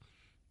compost.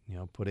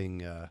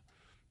 Putting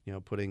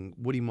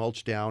woody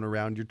mulch down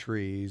around your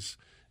trees,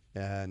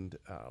 and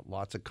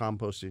lots of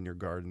compost in your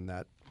garden.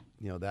 That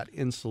that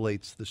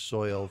insulates the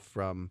soil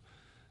from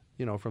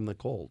the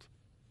cold.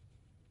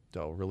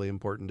 So really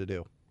important to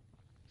do.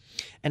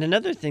 And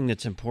another thing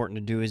that's important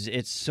to do is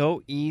it's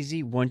so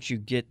easy once you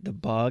get the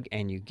bug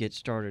and you get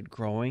started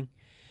growing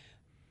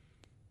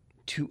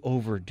to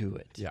overdo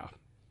it. Yeah.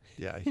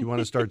 Yeah, you want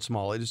to start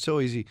small. It is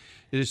so easy.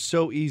 It is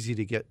so easy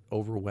to get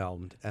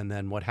overwhelmed. And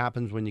then what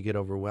happens when you get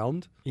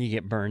overwhelmed? You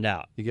get burned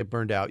out. You get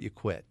burned out, you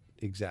quit.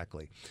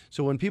 Exactly.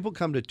 So when people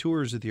come to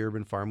tours at the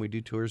Urban Farm, we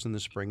do tours in the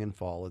spring and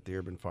fall at the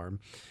Urban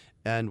Farm.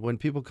 And when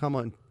people come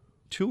on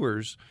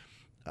tours,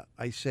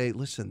 I say,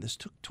 listen, this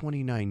took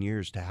 29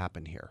 years to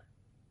happen here.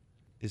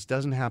 This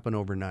doesn't happen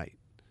overnight.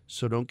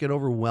 So don't get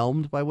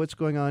overwhelmed by what's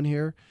going on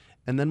here.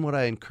 And then what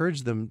I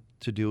encourage them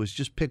to do is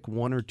just pick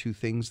 1 or 2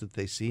 things that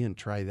they see and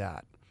try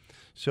that.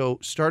 So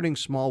starting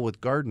small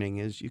with gardening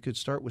is you could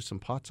start with some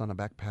pots on a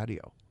back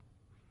patio.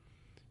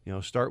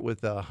 Start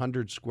with a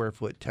 100 square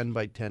foot 10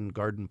 by 10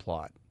 garden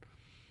plot.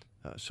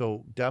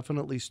 So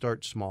definitely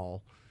start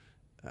small,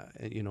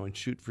 and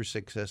shoot for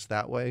success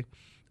that way.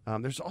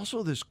 There's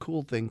also this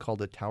cool thing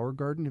called a tower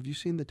garden. Have you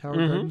seen the tower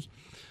gardens?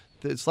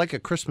 It's like a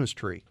Christmas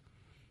tree,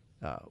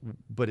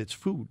 but it's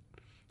food.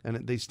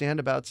 And they stand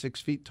about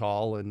 6 feet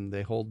tall, and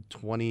they hold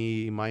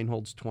mine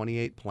holds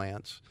 28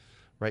 plants.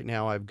 Right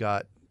now I've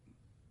got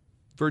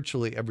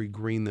virtually every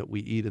green that we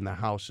eat in the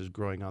house is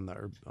growing on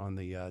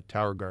the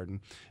tower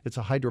garden. It's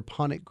a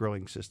hydroponic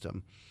growing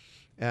system.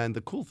 And the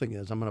cool thing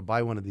is I'm going to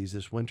buy one of these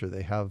this winter.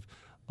 They have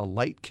a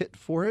light kit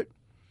for it.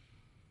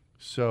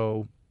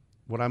 So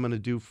what I'm going to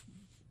do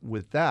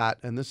with that,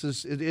 and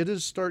it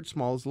is start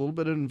small. It's a little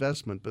bit of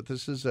investment, but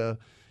this is a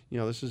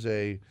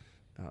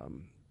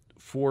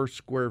 4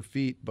 square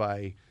feet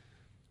by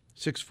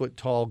 6 foot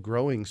tall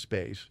growing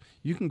space.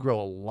 You can grow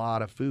a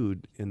lot of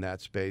food in that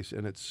space,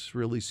 and it's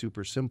really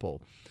super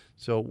simple.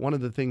 So one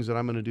of the things that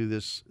I'm going to do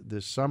this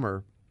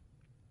summer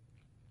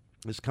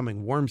this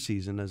coming warm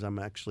season is I'm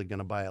actually going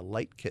to buy a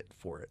light kit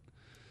for it.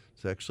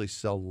 So I actually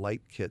sell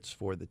light kits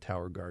for the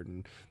tower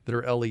garden that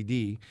are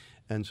LED.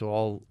 And so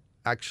I'll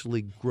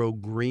actually grow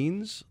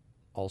greens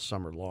all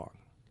summer long.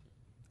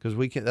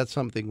 Because that's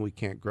something we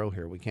can't grow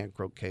here. We can't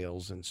grow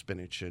kales and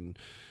spinach and,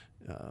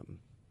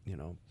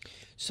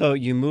 So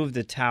you move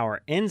the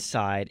tower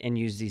inside and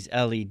use these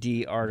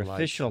LED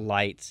artificial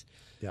lights.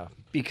 Yeah.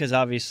 Because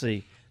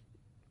obviously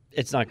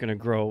it's not going to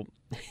grow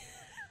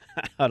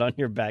out on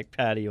your back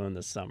patio in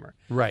the summer.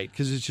 Right,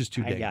 because it's just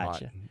too dang hot.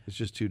 gotcha. It's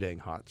just too dang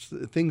hot.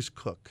 Things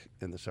cook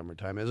in the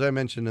summertime. As I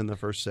mentioned in the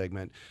first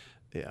segment,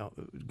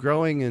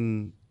 growing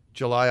in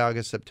July,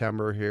 August,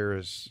 September here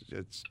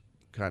it's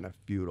kind of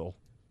futile.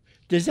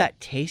 Does that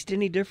taste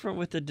any different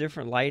with the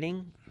different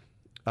lighting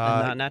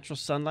and not natural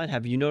sunlight?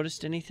 Have you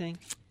noticed anything?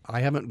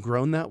 I haven't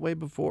grown that way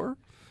before,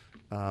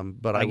 but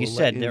Like I will you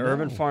said, let the you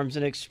urban know. farm's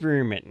an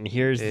experiment, and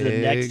here's the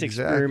next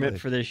experiment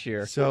for this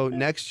year. So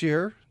next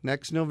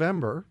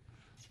November,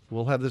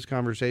 we'll have this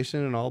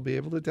conversation, and I'll be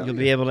able to tell you. You'll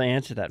be able to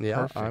answer that. Yeah,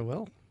 Perfect. I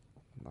will.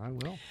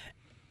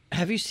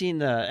 Have you seen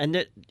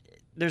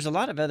there's a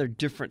lot of other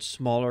different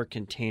smaller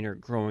container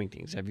growing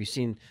things. Have you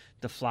seen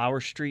the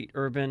Flower Street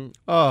Urban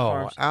Oh,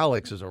 Farms?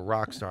 Alex is a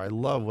rock star. I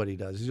love what he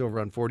does. He's over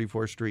on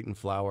 44th Street in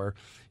Flower.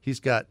 He's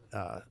got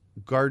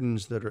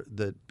gardens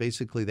that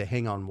basically they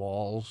hang on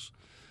walls.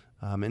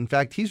 In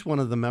fact, he's one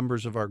of the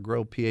members of our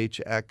Grow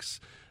PHX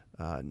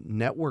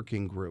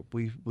networking group.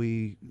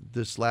 We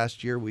this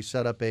last year we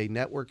set up a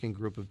networking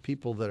group of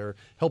people that are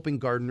helping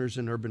gardeners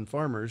and urban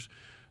farmers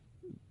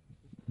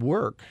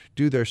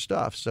do their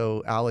stuff.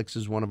 So Alex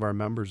is one of our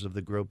members of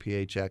the Grow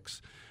PHX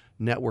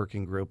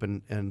networking group,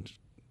 and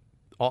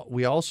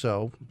we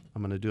also,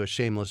 I'm going to do a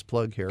shameless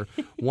plug here.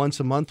 Once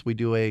a month we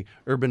do a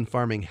urban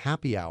farming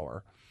happy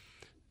hour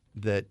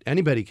that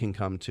anybody can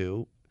come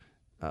to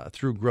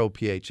through Grow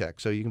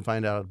PHX. So you can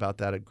find out about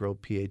that at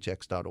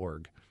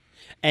growphx.org.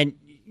 And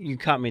you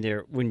caught me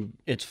there when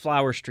it's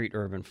Flower Street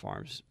Urban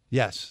Farms.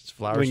 Yes, it's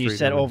Flower When Street. you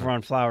said Urban over Farm.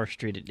 on Flower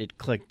Street, it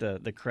clicked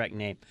the correct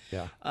name.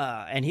 Yeah.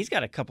 And he's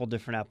got a couple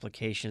different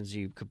applications.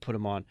 You could put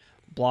them on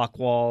block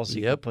walls.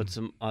 You could put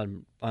some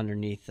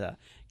underneath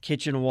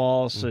kitchen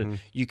walls. So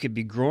you could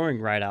be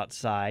growing right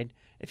outside.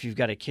 If you've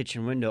got a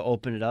kitchen window,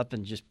 open it up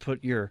and just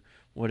put your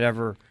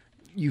whatever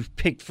you've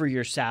picked for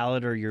your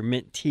salad or your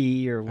mint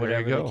tea or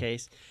whatever the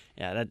case.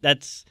 Yeah,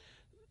 that's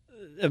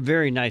a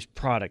very nice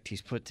product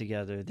he's put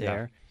together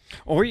there. Yeah.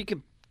 Or you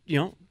could,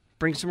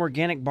 bring some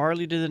organic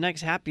barley to the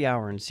next happy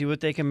hour and see what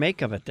they can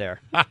make of it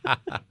there.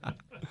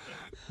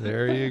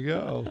 There you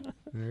go.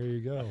 There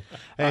you go.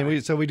 And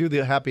we do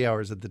the happy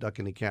hours at the Duck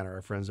and Decanter.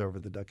 Our friends over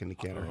at the Duck and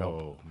Decanter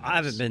help. Nice. I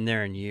haven't been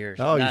there in years.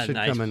 Oh, you Not should a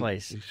nice come and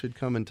place. you should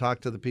come and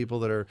talk to the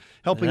people that are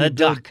helping The you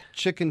build Duck.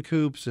 chicken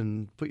coops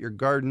and put your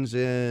gardens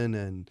in.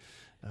 And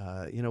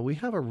we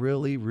have a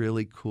really,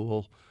 really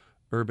cool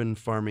urban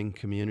farming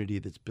community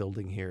that's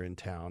building here in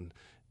town.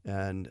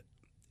 And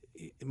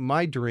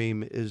my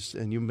dream is,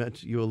 and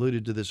you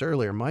alluded to this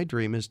earlier, my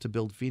dream is to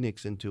build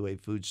Phoenix into a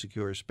food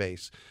secure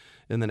space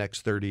in the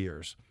next 30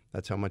 years.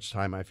 That's how much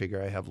time I figure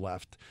I have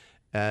left.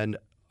 And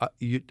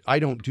I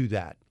don't do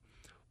that.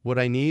 What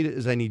I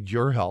need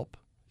your help,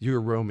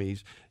 your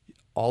Romies,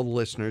 all the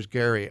listeners,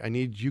 Gary, I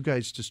need you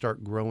guys to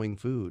start growing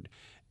food.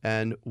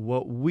 And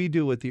what we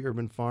do at the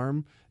Urban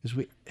Farm is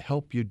we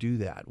help you do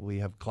that. We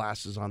have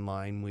classes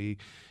online. We,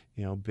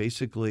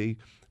 basically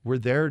we're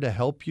there to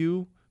help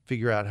you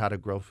figure out how to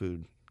grow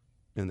food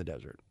in the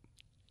desert.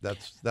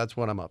 That's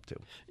what I'm up to.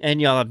 And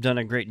y'all have done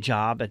a great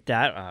job at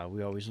that.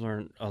 We always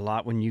learn a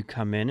lot when you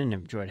come in, and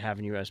enjoyed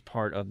having you as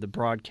part of the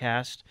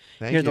broadcast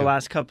Thank here you. the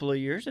last couple of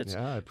years. It's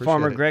Yeah, I appreciate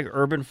Farmer it. Greg,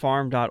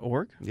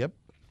 urbanfarm.org. Yep.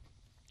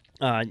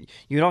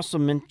 You had also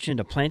mentioned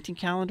a planting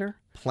calendar.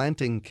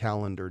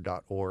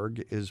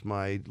 Plantingcalendar.org is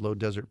my low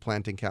desert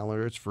planting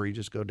calendar. It's free.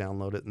 Just go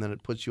download it, and then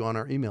it puts you on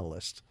our email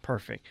list.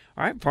 Perfect.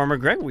 All right, Farmer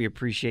Greg, we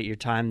appreciate your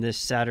time this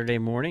Saturday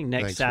morning.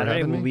 Next Thanks for Saturday,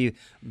 having we'll me. be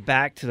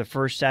back to the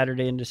first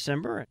Saturday in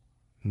December.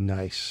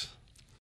 Nice.